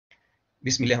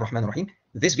Bismillah ar-Rahman ar-Rahim.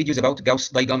 This video is about Gauss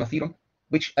Digamma Theorem,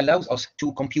 which allows us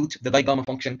to compute the Digamma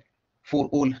function for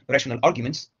all rational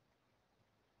arguments.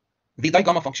 The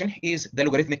Digamma function is the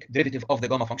logarithmic derivative of the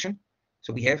gamma function.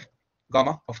 So we have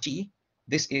gamma of t.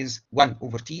 This is 1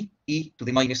 over t, e to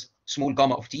the minus small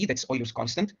gamma of t, that's Euler's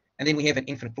constant. And then we have an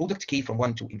infinite product, k from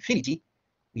 1 to infinity.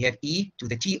 We have e to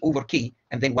the t over k,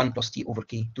 and then 1 plus t over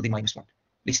k to the minus 1.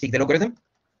 Let's take the logarithm.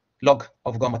 Log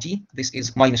of gamma t, this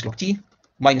is minus log t,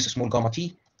 minus small gamma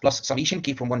t, plus summation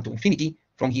k from 1 to infinity.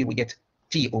 From here we get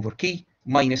t over k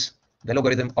minus the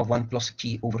logarithm of 1 plus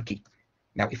t over k.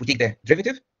 Now, if we take the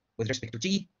derivative with respect to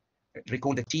t,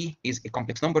 recall that t is a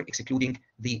complex number excluding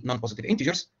the non-positive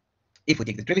integers. If we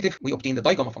take the derivative, we obtain the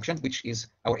Digamma function, which is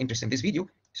our interest in this video.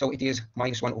 So it is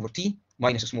minus 1 over t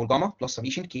minus a small gamma plus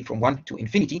summation k from 1 to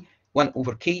infinity, 1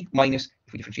 over k minus,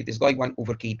 if we differentiate this guy, 1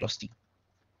 over k plus t.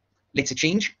 Let's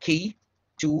change k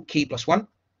to k plus 1.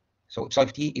 So psi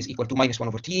of t is equal to minus 1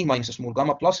 over t minus a small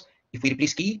gamma plus, if we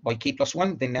replace k by k plus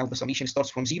 1, then now the summation starts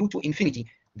from 0 to infinity.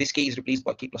 This k is replaced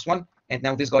by k plus 1, and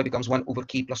now this guy becomes 1 over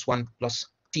k plus 1 plus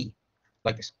t,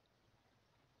 like this.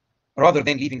 Rather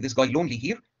than leaving this guy lonely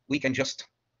here, we can just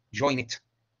join it.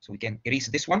 So we can erase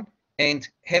this one and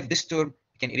have this term,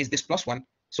 we can erase this plus 1,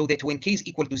 so that when k is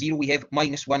equal to 0, we have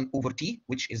minus 1 over t,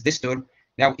 which is this term.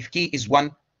 Now, if k is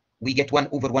 1, we get 1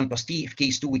 over 1 plus t. If k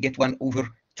is 2, we get 1 over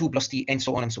 2 plus t, and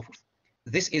so on and so forth.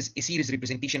 This is a series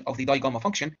representation of the Digamma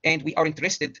function, and we are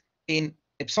interested in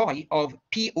psi of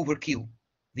p over q.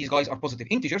 These guys are positive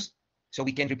integers, so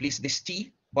we can replace this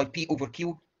t by p over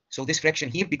q. So this fraction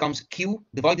here becomes q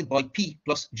divided by p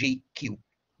plus jq.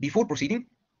 Before proceeding,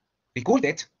 recall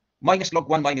that minus log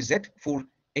 1 minus z for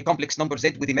a complex number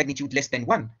z with a magnitude less than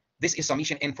 1. This is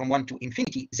summation n from 1 to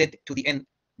infinity, z to the n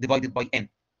divided by n.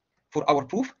 For our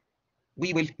proof,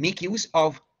 we will make use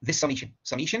of this summation.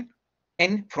 Summation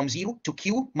n from 0 to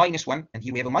q minus 1, and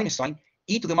here we have a minus sign,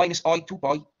 e to the minus I 2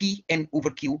 pi p n over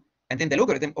q, and then the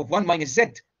logarithm of 1 minus z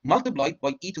multiplied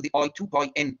by e to the I 2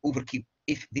 pi n over q.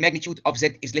 If the magnitude of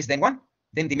z is less than 1,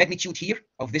 then the magnitude here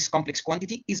of this complex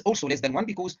quantity is also less than 1,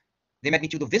 because the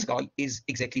magnitude of this guy is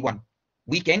exactly 1.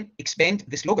 We can expand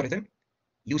this logarithm.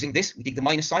 Using this, we take the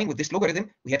minus sign with this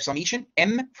logarithm. We have summation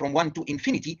m from 1 to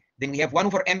infinity. Then we have 1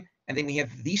 over m, and then we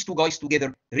have these two guys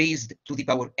together raised to the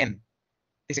power m.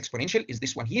 This exponential is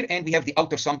this one here, and we have the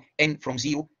outer sum n from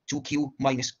 0 to q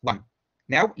minus 1.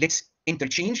 Now, let's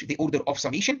interchange the order of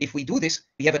summation. If we do this,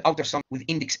 we have an outer sum with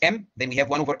index m, then we have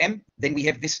 1 over m, then we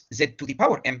have this z to the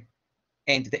power m,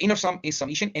 and the inner sum is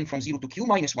summation n from 0 to q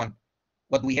minus 1.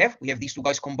 What do we have? We have these two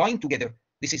guys combined together.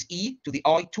 This is e to the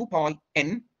I 2 pi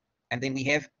n, and then we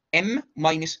have m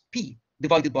minus p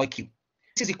divided by q.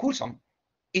 This is a cool sum.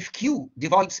 If q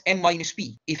divides m minus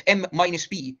p, if m minus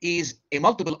p is a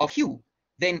multiple of q,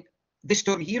 then this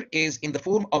term here is in the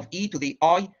form of e to the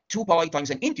I 2 pi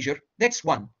times an integer, that's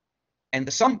 1. And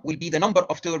the sum will be the number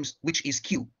of terms, which is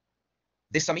q.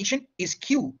 This summation is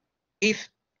q if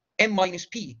m minus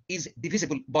p is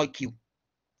divisible by q.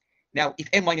 Now, if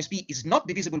m minus p is not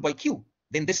divisible by q,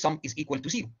 then this sum is equal to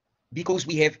 0. Because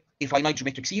we have a finite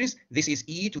geometric series, this is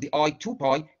e to the I 2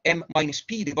 pi m minus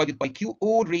p divided by q,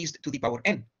 all raised to the power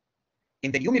n.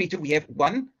 In the numerator, we have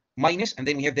 1 minus, and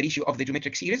then we have the ratio of the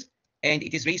geometric series, and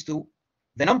it is raised to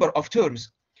the number of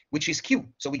terms, which is q.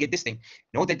 So we get this thing.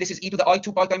 Note that this is e to the I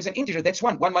 2 pi times an integer, that's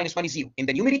 1. 1 minus 1 is 0. In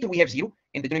the numerator, we have 0.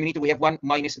 In the denominator, we have 1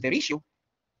 minus the ratio.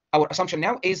 Our assumption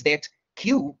now is that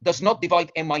q does not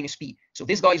divide m minus p. So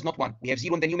this guy is not 1. We have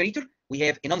 0 in the numerator. We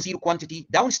have a non-zero quantity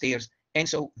downstairs, and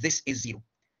so this is 0.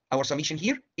 Our summation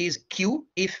here is q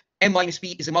if m minus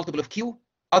p is a multiple of q.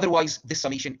 Otherwise, this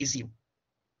summation is 0.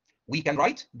 We can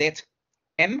write that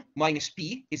m minus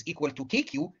p is equal to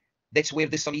kq. That's where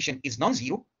this summation is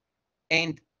non-zero.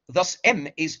 And thus m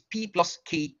is p plus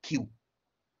kq.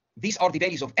 These are the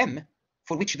values of m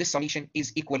for which this summation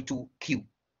is equal to q.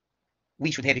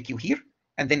 We should have a q here.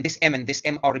 And then this m and this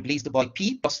m are replaced by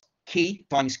p plus k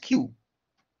times q.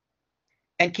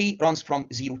 And k runs from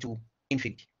 0 to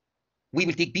infinity. We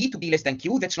will take p to be less than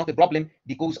q. That's not a problem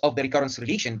because of the recurrence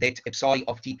relation that psi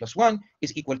of t plus 1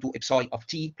 is equal to psi of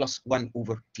t plus 1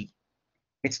 over t.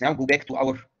 Let's now go back to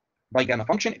our Digamma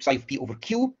function, psi of p over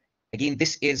q. Again,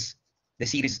 this is the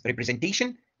series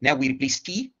representation. Now we replace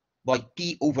t by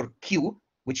p over q,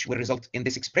 which will result in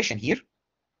this expression here.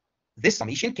 This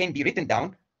summation can be written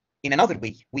down in another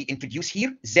way. We introduce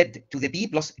here z to the b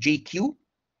plus jq,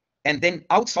 and then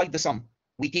outside the sum,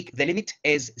 we take the limit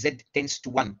as z tends to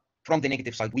 1 from the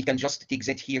negative side. We can just take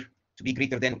z here to be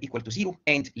greater than or equal to 0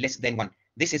 and less than 1.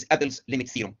 This is Abel's limit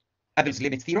theorem. Abel's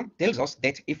limit theorem tells us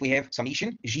that if we have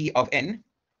summation g of n,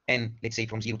 let's say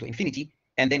from 0 to infinity,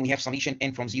 and then we have summation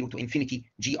n from 0 to infinity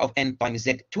g of n times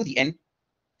z to the n.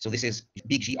 So this is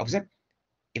big G of z.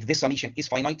 If this summation is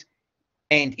finite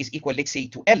and is equal, let's say,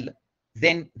 to L,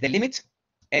 then the limit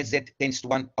as z tends to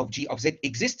 1 of g of z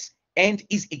exists and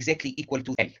is exactly equal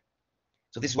to L.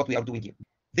 So this is what we are doing here.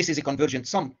 This is a convergent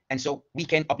sum, and so we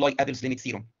can apply Abel's limit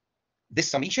theorem. This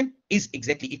summation is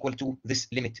exactly equal to this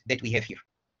limit that we have here.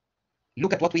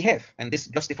 Look at what we have, and this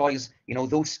justifies,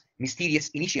 those mysterious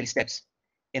initial steps.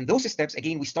 In those steps,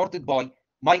 again, we started by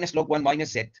minus log 1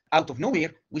 minus z. Out of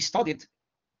nowhere, we studied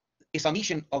a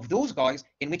summation of those guys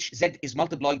in which z is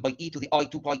multiplied by e to the I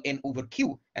 2 pi n over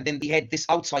q, and then we had this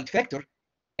outside factor,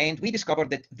 and we discovered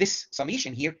that this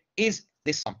summation here is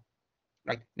this sum.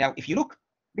 Right? Now, if you look,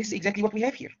 this is exactly what we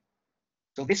have here.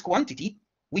 So this quantity,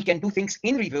 we can do things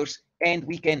in reverse, and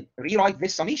we can rewrite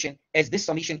this summation as this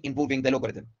summation involving the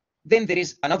logarithm. Then there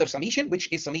is another summation, which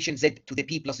is summation z to the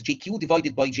p plus jq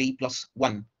divided by j plus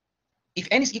 1. If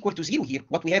n is equal to 0 here,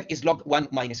 what we have is log 1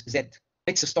 minus z.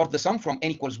 Let's start the sum from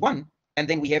n equals 1, and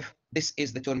then we have, this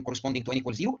is the term corresponding to n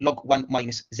equals 0, log 1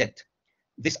 minus z.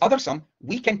 This other sum,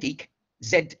 we can take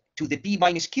z to the p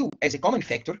minus q as a common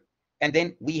factor, and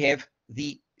then we have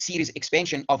the series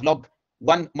expansion of log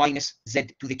 1 minus z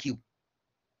to the q.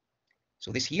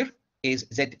 So this here is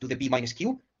z to the p minus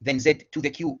q, then z to the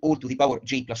q all to the power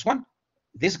j plus 1.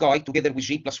 This guy together with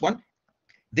j plus 1,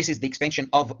 this is the expansion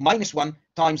of minus 1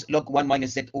 times log 1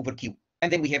 minus z over q.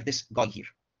 And then we have this guy here.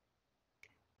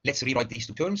 Let's rewrite these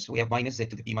two terms. We have minus z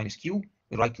to the p minus q.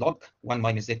 We write log 1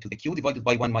 minus z to the q divided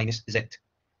by 1 minus z.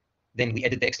 Then we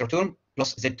added the extra term,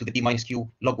 plus z to the p minus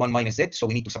q log 1 minus z. So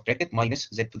we need to subtract it, minus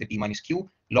z to the p minus q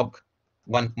log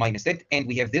 1 minus z. And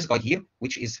we have this guy here,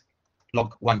 which is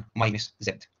log 1 minus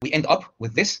z. We end up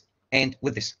with this and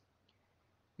with this.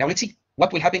 Now let's see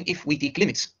what will happen if we take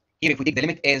limits. Here, if we take the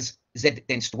limit as z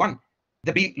tends to 1,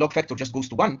 the b log factor just goes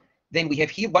to 1. Then we have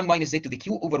here 1 minus z to the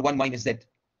q over 1 minus z.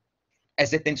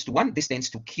 As z tends to 1, this tends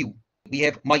to q. We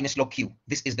have minus log q.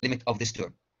 This is the limit of this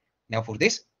term. Now for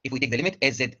this, if we take the limit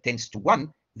as z tends to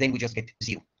 1, then we just get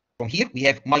 0. From here, we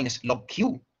have minus log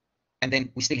q, and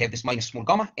then we still have this minus small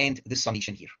gamma and this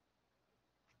summation here.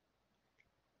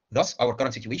 Thus, our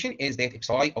current situation is that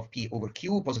psi of p over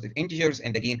q, positive integers,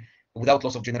 and again, without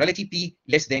loss of generality, p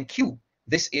less than q.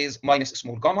 This is minus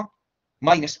small gamma,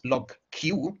 minus log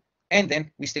q, and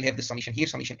then we still have the summation here,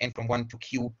 summation n from 1 to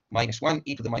q minus 1,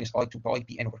 e to the minus I 2 pi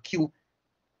p n over q,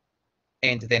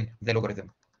 and then the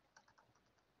logarithm.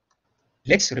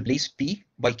 Let's replace p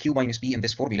by q minus p in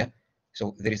this formula.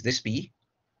 So there is this p.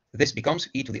 This becomes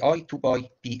e to the I 2 pi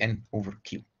p n over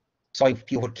q. Psi of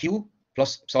p over q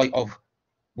plus psi of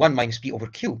 1 minus p over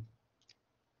q.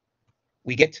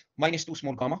 We get minus 2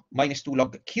 small gamma, minus 2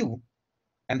 log q.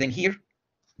 And then here,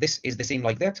 this is the same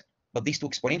like that. But these two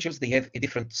exponentials, they have a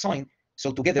different sign.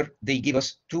 So together, they give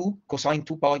us 2 cosine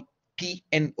 2 pi p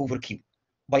n over q.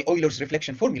 By Euler's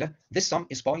reflection formula, this sum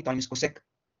is pi times cosec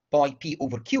pi p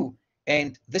over q.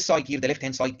 And this side here, the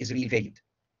left-hand side, is real valued.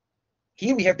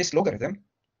 Here we have this logarithm.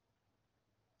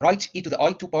 Write e to the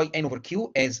I 2 pi n over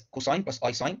q as cosine plus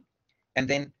I sine. And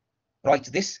then write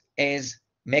this as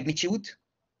magnitude.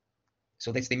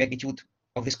 So that's the magnitude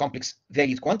of this complex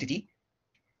valued quantity.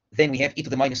 Then we have e to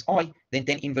the minus I, then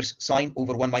tan inverse sine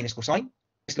over 1 minus cosine.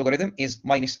 This logarithm is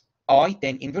minus I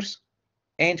tan inverse.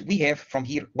 And we have from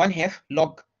here 1/2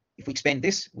 log. If we expand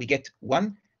this, we get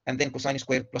 1. And then cosine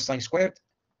squared plus sine squared.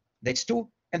 That's 2.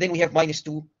 And then we have minus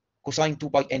 2 cosine 2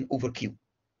 pi n over q.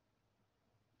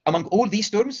 Among all these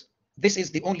terms, this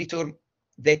is the only term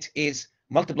that is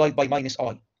multiplied by minus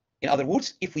I. In other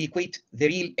words, if we equate the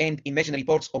real and imaginary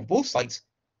parts of both sides,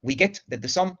 we get that the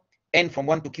sum n from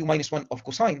 1 to q minus 1 of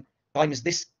cosine times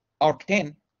this arc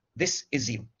tan, this is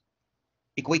 0.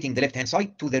 Equating the left-hand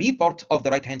side to the real part of the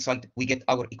right-hand side, we get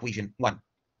our equation 1.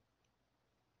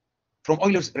 From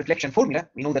Euler's reflection formula,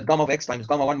 we know that gamma of x times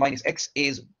gamma 1 minus x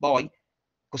is by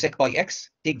cosec pi x.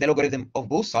 Take the logarithm of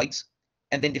both sides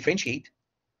and then differentiate.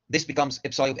 This becomes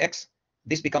psi of x.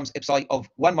 This becomes psi of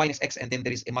 1 minus x, and then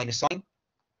there is a minus sign.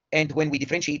 And when we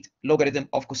differentiate logarithm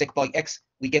of cosec pi x,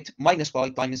 we get minus pi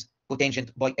times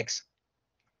cotangent by x.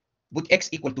 Put x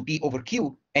equal to p over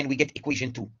q, and we get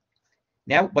equation 2.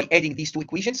 Now, by adding these two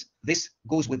equations, this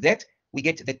goes with that. We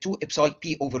get that 2 psi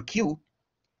p over q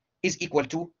is equal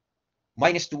to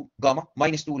minus 2 gamma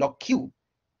minus 2 log q.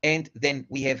 And then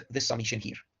we have this summation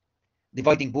here.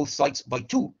 Dividing both sides by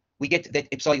 2, we get that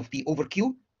psi of p over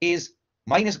q is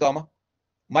minus gamma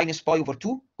minus pi over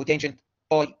 2 cotangent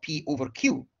pi p over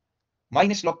q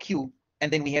minus log q,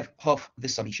 and then we have half the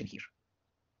summation here.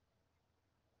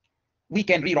 We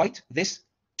can rewrite this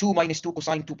 2 minus 2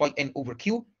 cosine 2 pi n over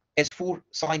q as 4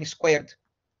 sine squared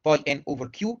pi n over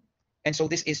q, And so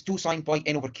this is 2 sine pi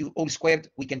n over q all squared.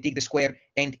 We can take the square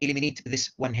and eliminate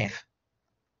this 1/2.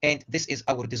 And this is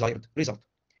our desired result.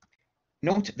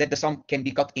 Note that the sum can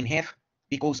be cut in half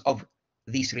because of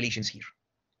these relations here.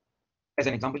 As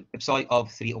an example, if psi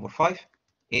of 3 over 5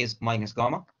 is minus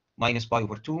gamma minus pi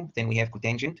over 2, then we have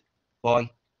cotangent by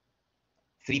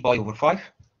 3 pi over 5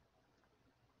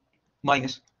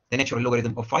 minus the natural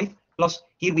logarithm of 5, plus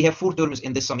here we have 4 terms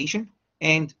in this summation,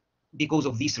 and because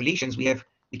of these relations we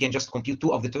can just compute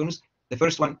 2 of the terms. The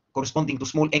first one corresponding to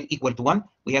small n equal to 1,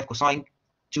 we have cosine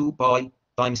 2 pi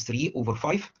times 3 over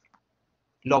 5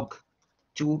 log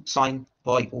 2 sine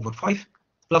pi over 5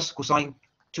 plus cosine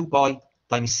 2 pi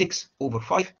times 6 over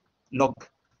 5 log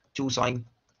 2 sine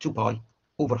 2 pi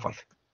over 5.